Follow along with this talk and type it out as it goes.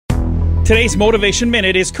Today's Motivation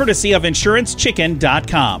Minute is courtesy of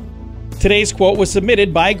InsuranceChicken.com. Today's quote was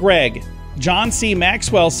submitted by Greg. John C.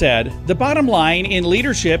 Maxwell said, "The bottom line in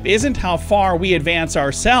leadership isn't how far we advance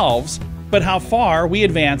ourselves, but how far we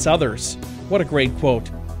advance others." What a great quote.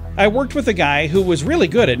 I worked with a guy who was really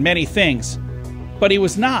good at many things, but he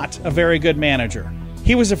was not a very good manager.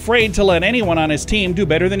 He was afraid to let anyone on his team do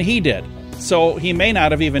better than he did. So he may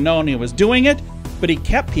not have even known he was doing it, but he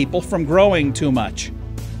kept people from growing too much.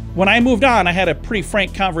 When I moved on, I had a pretty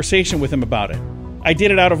frank conversation with him about it. I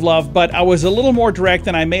did it out of love, but I was a little more direct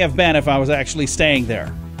than I may have been if I was actually staying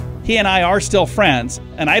there. He and I are still friends,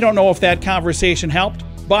 and I don't know if that conversation helped,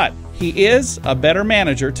 but he is a better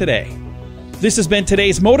manager today. This has been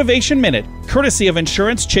today's Motivation Minute, courtesy of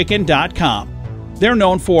InsuranceChicken.com. They're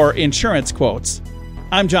known for insurance quotes.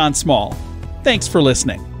 I'm John Small. Thanks for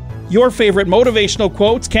listening. Your favorite motivational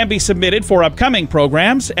quotes can be submitted for upcoming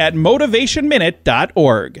programs at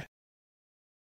MotivationMinute.org.